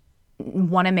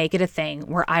want to make it a thing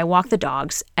where I walk the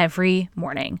dogs every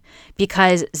morning,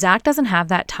 because Zach doesn't have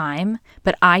that time,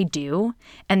 but I do.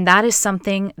 And that is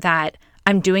something that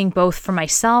I'm doing both for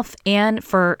myself and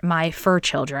for my fur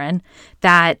children,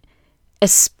 that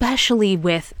especially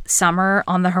with summer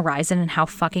on the horizon and how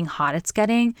fucking hot it's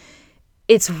getting,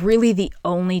 it's really the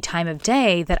only time of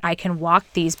day that I can walk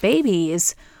these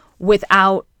babies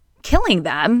without killing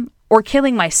them or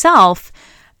killing myself,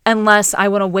 unless I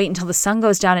want to wait until the sun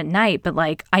goes down at night. But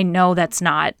like, I know that's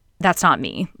not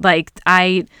me. Like,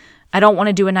 I don't want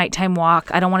to do a nighttime walk.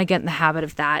 I don't want to get in the habit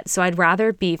of that. So I'd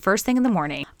rather be first thing in the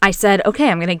morning. I said, okay,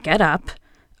 I'm going to get up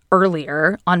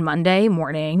earlier on Monday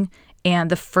morning, and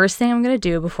the first thing I'm going to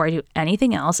do before I do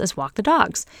anything else is walk the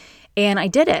dogs. And I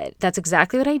did it. That's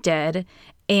exactly what I did.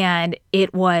 And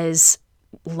it was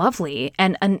lovely.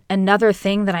 And another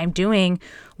thing that I'm doing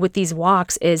with these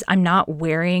walks is I'm not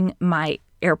wearing my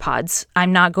AirPods.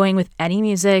 I'm not going with any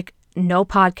music, no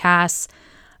podcasts.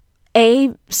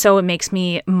 So it makes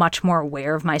me much more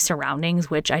aware of my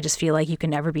surroundings, which I just feel like you can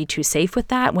never be too safe with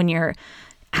that when you're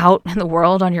out in the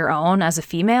world on your own as a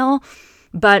female.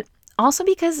 But also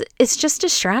because it's just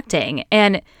distracting,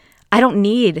 and I don't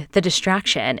need the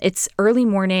distraction. It's early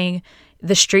morning,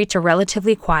 the streets are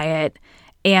relatively quiet,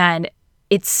 and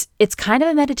it's kind of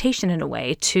a meditation in a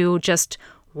way to just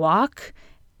walk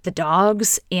the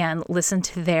dogs and listen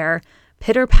to their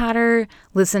pitter patter,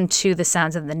 listen to the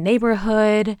sounds of the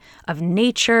neighborhood, of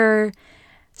nature.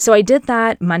 So I did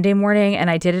that Monday morning, and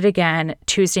I did it again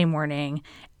Tuesday morning,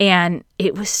 and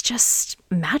it was just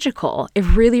magical. It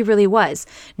really, really was.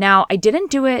 Now, I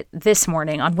didn't do it this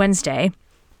morning on Wednesday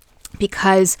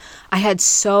because I had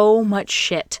so much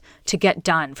shit to get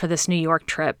done for this New York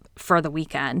trip for the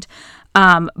weekend.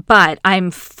 But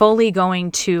I'm fully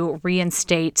going to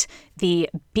reinstate the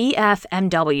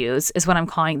BFMWs, is what I'm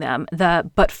calling them, the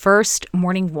But First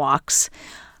morning walks.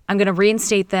 I'm going to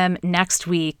reinstate them next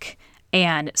week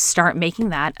and start making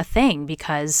that a thing,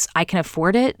 because I can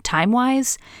afford it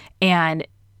time-wise, and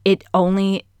it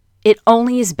only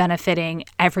is benefiting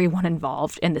everyone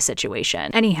involved in the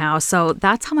situation. Anyhow, so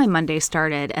that's how my Monday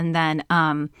started. And then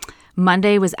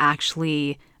Monday was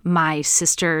actually my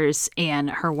sister's and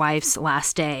her wife's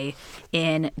last day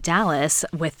in Dallas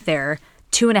with their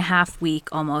 2.5-week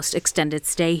almost extended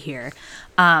stay here.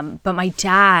 But my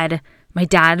dad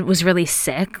was really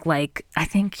sick. Like, I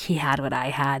think he had what I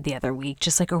had the other week,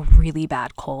 just like a really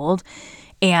bad cold.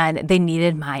 And they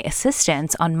needed my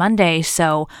assistance on Monday.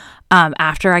 So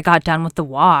after I got done with the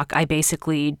walk, I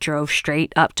basically drove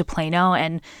straight up to Plano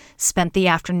and spent the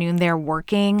afternoon there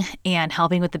working and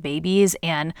helping with the babies,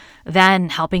 and then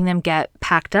helping them get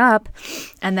packed up.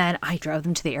 And then I drove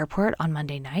them to the airport on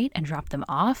Monday night and dropped them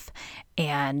off,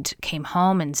 and came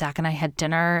home, and Zach and I had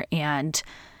dinner, and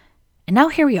now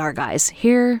here we are, guys.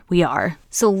 Here we are.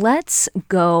 So let's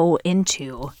go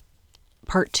into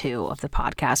part 2 of the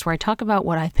podcast, where I talk about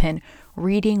what I've been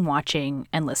reading, watching,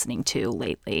 and listening to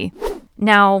lately.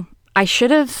 Now, I should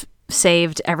have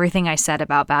saved everything I said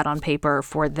about Bad on Paper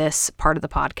for this part of the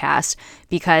podcast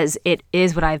because it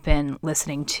is what I've been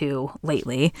listening to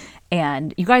lately.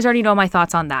 And you guys already know my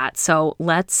thoughts on that. So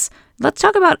let's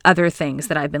talk about other things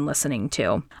that I've been listening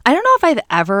to. I don't know if I've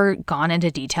ever gone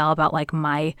into detail about like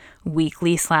my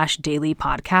weekly/daily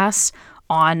podcasts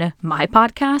on my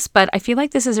podcast, but I feel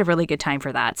like this is a really good time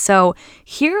for that. So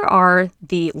here are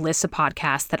the list of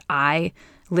podcasts that I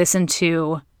listen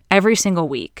to every single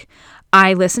week.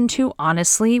 I listen to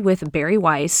Honestly with Barry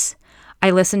Weiss.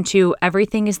 I listen to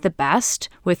Everything is the Best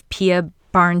with Pia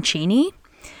Barncini.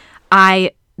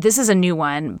 This is a new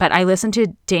one, but I listen to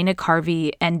Dana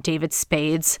Carvey and David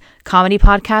Spade's comedy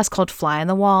podcast called Fly on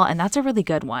the Wall, and that's a really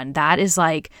good one. That is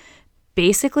like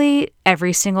basically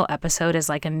every single episode is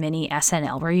like a mini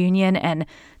SNL reunion, and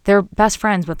they're best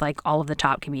friends with like all of the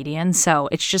top comedians. So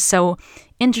it's just so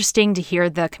interesting to hear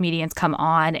the comedians come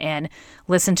on and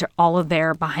listen to all of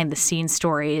their behind the scenes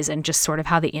stories and just sort of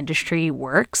how the industry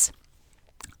works.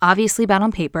 Obviously, Bad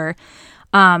on Paper.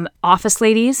 Office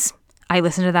Ladies. I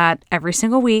listen to that every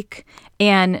single week.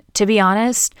 And to be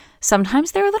honest,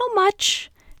 sometimes they're a little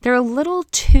much. They're a little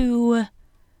too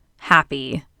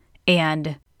happy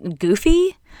and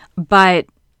goofy, but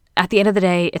at the end of the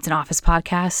day, it's an Office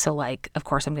podcast, so like, of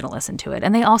course I'm going to listen to it.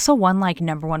 And they also won like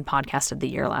 #1 podcast of the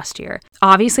year last year.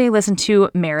 Obviously, I listen to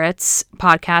Merritt's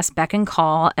podcast, Beck and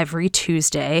Call, every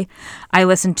Tuesday. I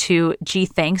listen to Gee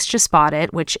Thanks, Just Bought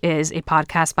It, which is a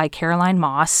podcast by Caroline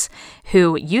Moss,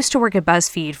 who used to work at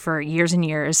BuzzFeed for years and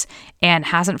years and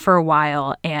hasn't for a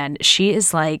while. And she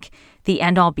is like the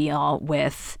end all be all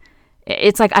with,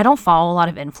 it's like, I don't follow a lot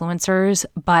of influencers,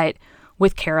 but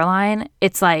with Caroline,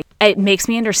 it's like, it makes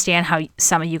me understand how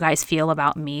some of you guys feel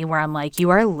about me, where I'm like,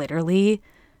 you are literally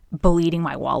bleeding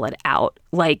my wallet out.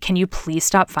 Like, can you please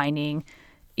stop finding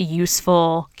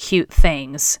useful, cute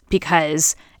things?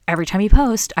 Because every time you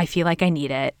post, I feel like I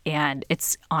need it. And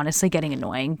it's honestly getting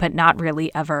annoying, but not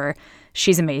really ever.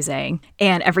 She's amazing.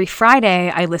 And every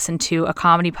Friday, I listen to a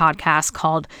comedy podcast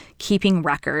called Keeping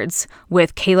Records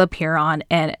with Caleb Piron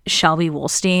and Shelby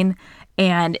Wolstein.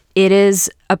 And it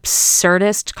is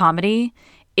absurdist comedy.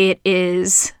 It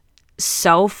is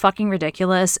so fucking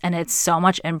ridiculous, and it's so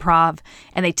much improv,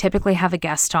 and they typically have a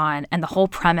guest on. And the whole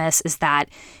premise is that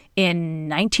in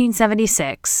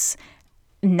 1976,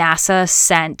 NASA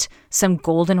sent some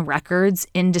golden records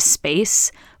into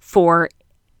space for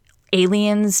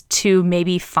aliens to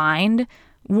maybe find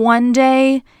one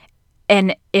day.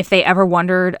 And if they ever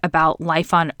wondered about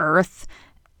life on Earth,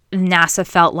 NASA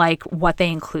felt like what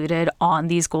they included on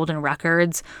these golden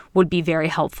records would be very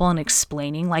helpful in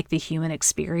explaining like the human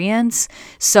experience.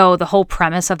 So the whole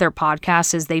premise of their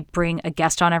podcast is they bring a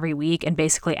guest on every week and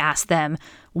basically ask them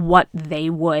what they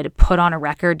would put on a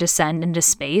record to send into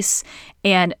space.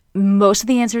 And most of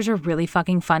the answers are really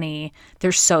fucking funny.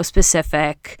 They're so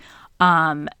specific.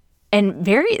 And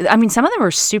some of them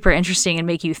are super interesting and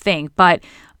make you think, but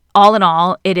all in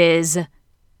all, it is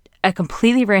a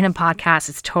completely random podcast.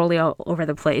 It's totally all over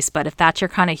the place, but if that's your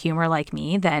kind of humor like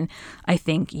me, then I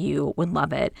think you would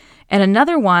love it. And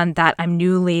another one that I'm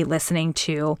newly listening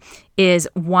to is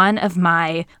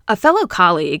a fellow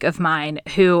colleague of mine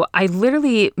who I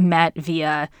literally met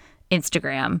via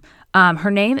Instagram.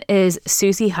 Her name is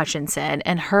Susie Hutchinson,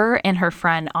 and her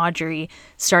friend Audrey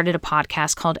started a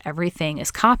podcast called Everything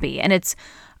is Copy. And it's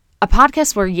a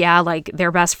podcast where, like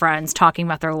they're best friends talking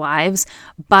about their lives,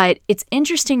 but it's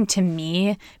interesting to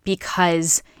me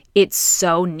because it's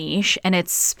so niche and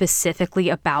it's specifically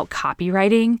about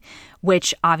copywriting,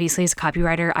 which obviously as a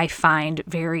copywriter, I find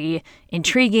very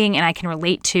intriguing and I can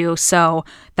relate to. So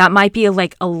that might be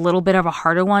like a little bit of a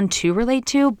harder one to relate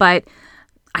to, but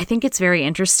I think it's very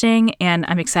interesting and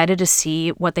I'm excited to see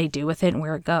what they do with it and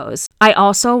where it goes. I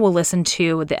also will listen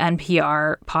to the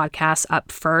NPR podcast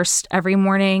Up First every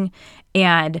morning,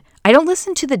 and I don't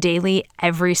listen to the daily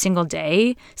every single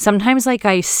day. Sometimes like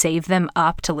I save them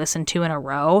up to listen to in a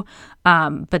row,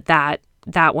 but that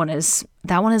one is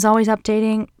always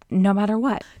updating no matter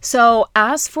what. So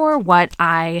as for what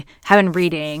I have been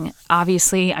reading,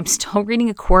 obviously I'm still reading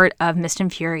A Court of Mist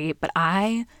and Fury, but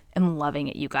I am loving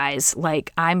it, you guys.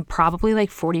 Like, I'm probably like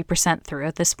 40% through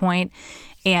at this point,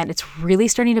 and it's really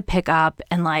starting to pick up.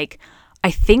 And like,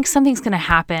 I think something's going to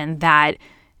happen that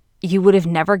you would have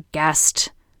never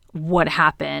guessed would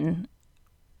happen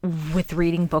with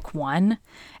reading book one.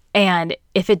 And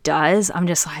if it does, I'm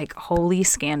just like, holy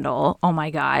scandal. Oh my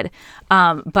God.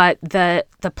 But the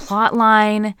plot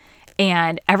line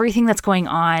and everything that's going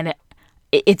on,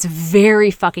 it's very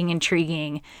fucking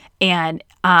intriguing. And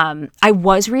I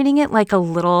was reading it like a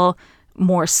little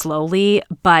more slowly,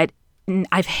 but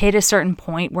I've hit a certain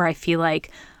point where I feel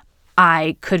like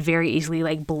I could very easily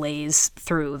like blaze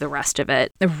through the rest of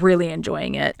it. I'm really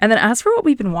enjoying it. And then as for what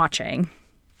we've been watching,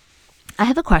 I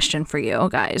have a question for you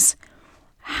guys.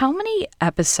 How many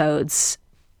episodes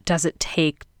does it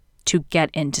take to get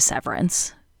into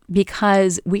Severance?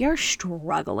 Because we are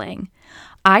struggling.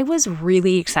 I was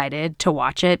really excited to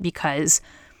watch it because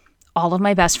all of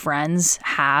my best friends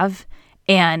have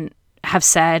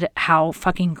said how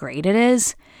fucking great it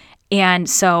is. And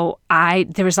so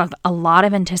there was a lot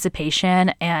of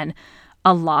anticipation and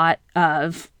a lot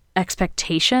of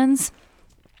expectations.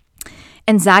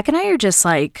 And Zach and I are just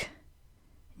like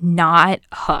not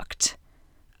hooked.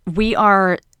 We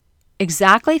are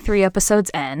exactly 3 episodes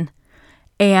in,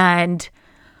 and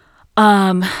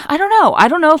I don't know. I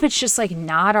don't know if it's just like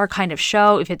not our kind of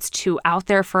show, if it's too out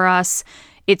there for us,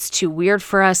 it's too weird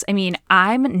for us. I mean,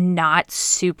 I'm not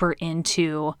super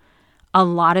into a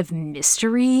lot of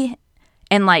mystery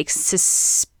and like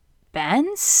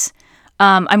suspense.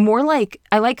 I'm more like,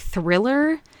 I like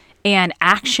thriller and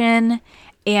action,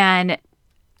 and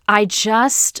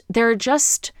there are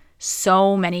just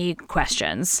so many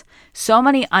questions, so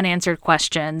many unanswered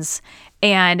questions.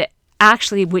 And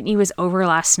actually, Whitney was over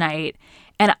last night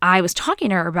and I was talking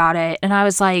to her about it, and I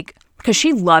was like, because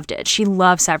she loved it. She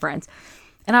loved Severance.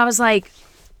 And I was like,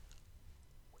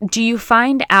 do you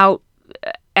find out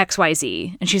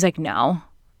XYZ? And she's like, no.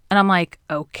 And I'm like,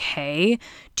 okay.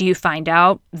 Do you find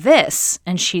out this?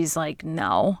 And she's like,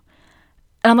 no.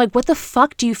 And I'm like, what the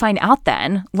fuck do you find out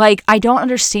then? Like, I don't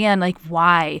understand like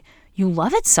why you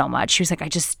love it so much. She was like, I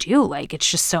just do. Like, it's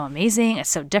just so amazing. It's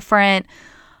so different.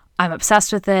 I'm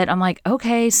obsessed with it. I'm like,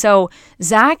 okay. So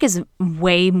Zach is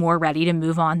way more ready to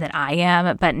move on than I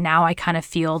am. But now I kind of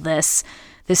feel this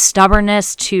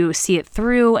stubbornness to see it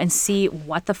through and see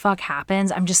what the fuck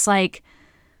happens. I'm just like,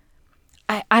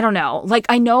 I don't know. Like,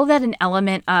 I know that an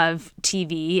element of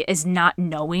TV is not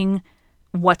knowing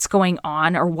what's going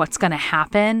on or what's going to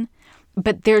happen.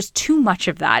 But there's too much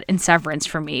of that in Severance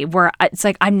for me, where it's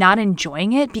like I'm not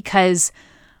enjoying it because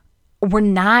we're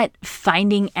not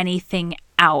finding anything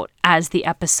out as the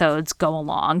episodes go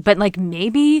along. But like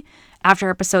maybe after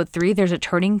episode 3, there's a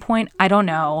turning point. I don't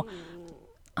know.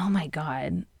 Oh my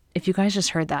God. If you guys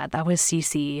just heard that, that was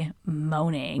Cece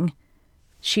moaning.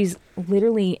 She's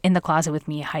literally in the closet with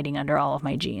me, hiding under all of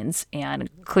my jeans, and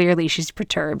clearly she's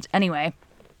perturbed. Anyway,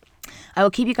 I will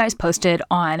keep you guys posted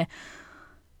on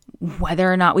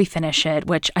whether or not we finish it,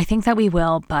 which I think that we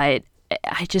will, but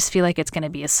I just feel like it's going to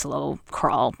be a slow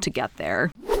crawl to get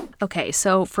there. Okay,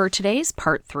 so for today's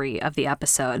part 3 of the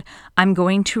episode, I'm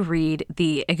going to read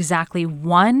the exactly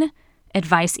 1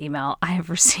 advice email I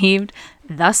have received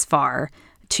thus far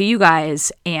to you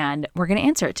guys, and we're going to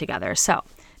answer it together. So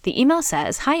the email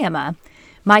says, "Hi, Emma.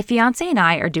 My fiance and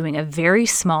I are doing a very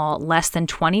small, less than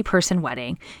 20-person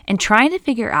wedding and trying to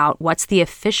figure out what's the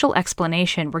official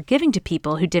explanation we're giving to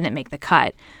people who didn't make the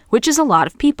cut, which is a lot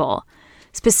of people.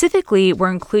 Specifically,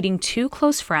 we're including 2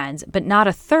 close friends, but not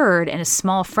a third in a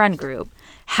small friend group.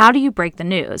 How do you break the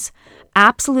news?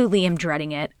 Absolutely am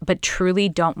dreading it, but truly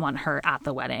don't want her at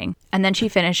the wedding." And then she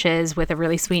finishes with a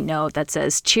really sweet note that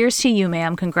says, "Cheers to you,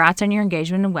 ma'am. Congrats on your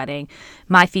engagement and wedding.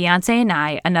 My fiance and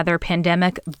I, another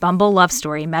pandemic Bumble love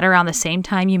story, met around the same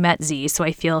time you met Z, so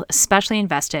I feel especially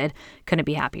invested. Couldn't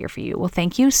be happier for you." Well,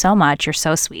 thank you so much. You're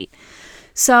so sweet.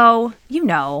 So, you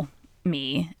know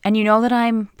me, and you know that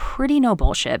I'm pretty no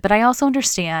bullshit, but I also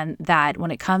understand that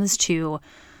when it comes to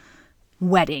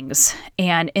weddings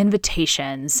and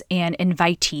invitations and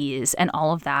invitees and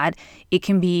all of that, it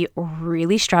can be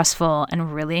really stressful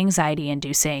and really anxiety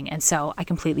inducing. And so I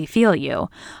completely feel you.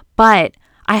 But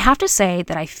I have to say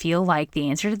that I feel like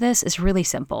the answer to this is really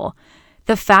simple.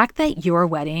 The fact that your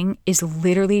wedding is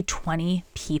literally 20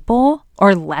 people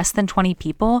or less than 20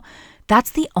 people,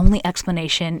 that's the only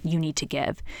explanation you need to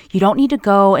give. You don't need to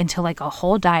go into like a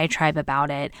whole diatribe about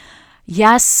it.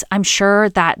 Yes, I'm sure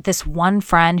that this one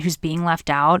friend who's being left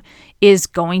out is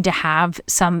going to have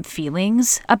some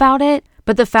feelings about it.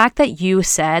 But the fact that you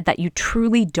said that you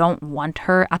truly don't want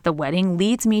her at the wedding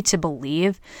leads me to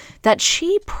believe that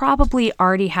she probably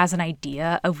already has an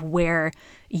idea of where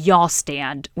y'all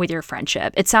stand with your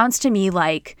friendship. It sounds to me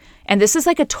like, and this is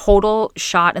like a total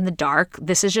shot in the dark,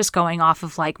 this is just going off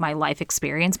of like my life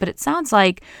experience, but it sounds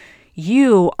like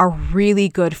you are really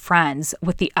good friends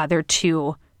with the other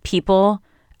 2 people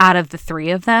out of the 3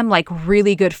 of them, like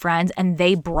really good friends, and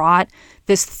they brought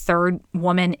this third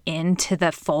woman into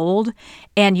the fold,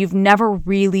 and you've never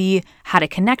really had a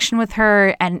connection with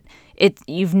her, and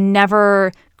you've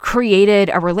never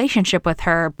created a relationship with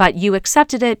her, but you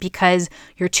accepted it because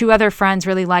your two other friends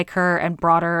really like her and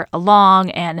brought her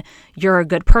along, and you're a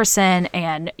good person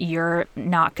and you're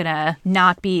not gonna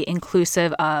not be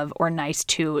inclusive of or nice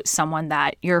to someone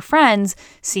that your friends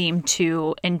seem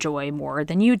to enjoy more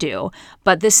than you do.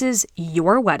 But this is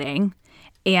your wedding,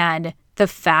 and the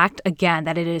fact, again,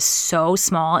 that it is so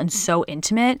small and so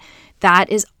intimate, that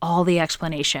is all the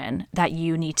explanation that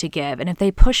you need to give. And if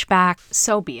they push back,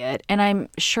 so be it. And I'm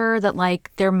sure that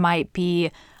there might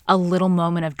be a little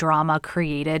moment of drama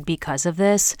created because of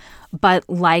this. But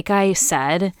like I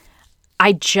said,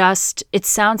 it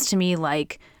sounds to me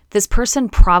like this person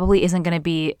probably isn't going to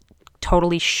be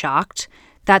totally shocked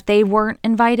that they weren't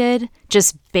invited,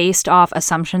 just based off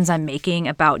assumptions I'm making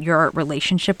about your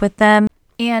relationship with them.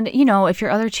 And, if your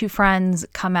other two friends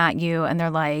come at you and they're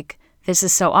like, this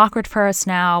is so awkward for us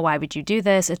now, why would you do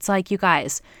this? It's like, you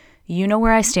guys, you know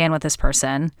where I stand with this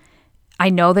person.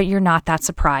 I know that you're not that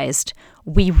surprised.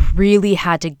 We really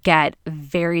had to get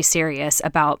very serious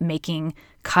about making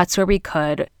cuts where we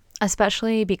could,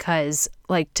 especially because,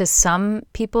 to some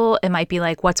people, it might be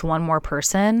like, what's one more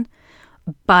person?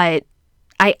 But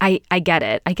I get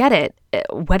it. I get it.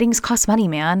 Weddings cost money,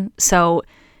 man. So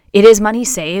it is money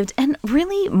saved. And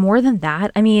really, more than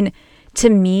that, I mean, to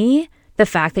me, the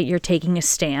fact that you're taking a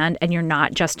stand and you're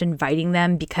not just inviting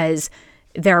them because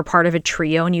they're a part of a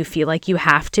trio and you feel like you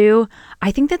have to,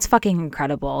 I think that's fucking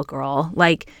incredible, girl.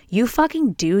 You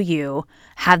fucking do you.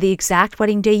 Have the exact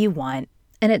wedding day you want.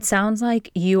 And it sounds like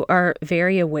you are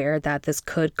very aware that this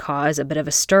could cause a bit of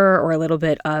a stir or a little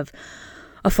bit of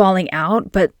a falling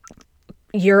out, but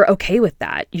you're okay with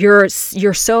that. You're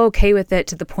so okay with it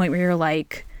to the point where you're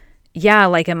like,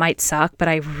 yeah, it might suck, but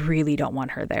I really don't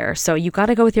want her there. So you got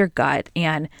to go with your gut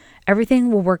and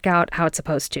everything will work out how it's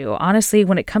supposed to. Honestly,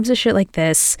 when it comes to shit like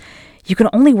this, you can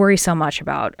only worry so much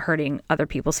about hurting other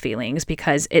people's feelings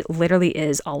because it literally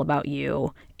is all about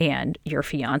you and your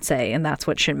fiance, and that's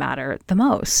what should matter the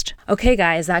most. Okay,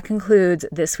 guys, that concludes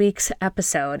this week's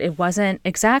episode. It wasn't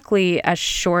exactly as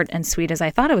short and sweet as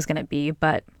I thought it was going to be,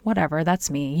 but whatever,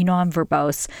 that's me. I'm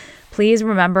verbose. Please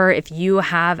remember, if you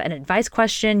have an advice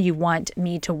question you want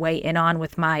me to weigh in on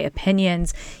with my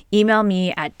opinions, email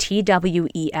me at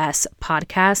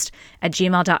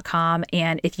twespodcast@gmail.com.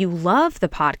 And if you love the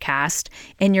podcast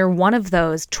and you're one of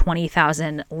those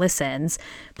 20,000 listens,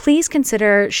 please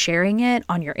consider sharing it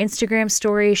on your Instagram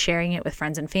story, sharing it with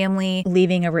friends and family,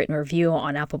 leaving a written review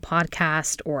on Apple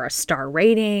Podcast or a star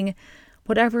rating.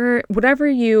 Whatever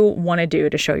you want to do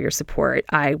to show your support,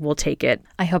 I will take it.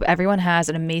 I hope everyone has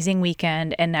an amazing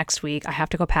weekend. And next week, I have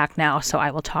to go pack now, so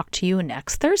I will talk to you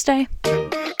next Thursday.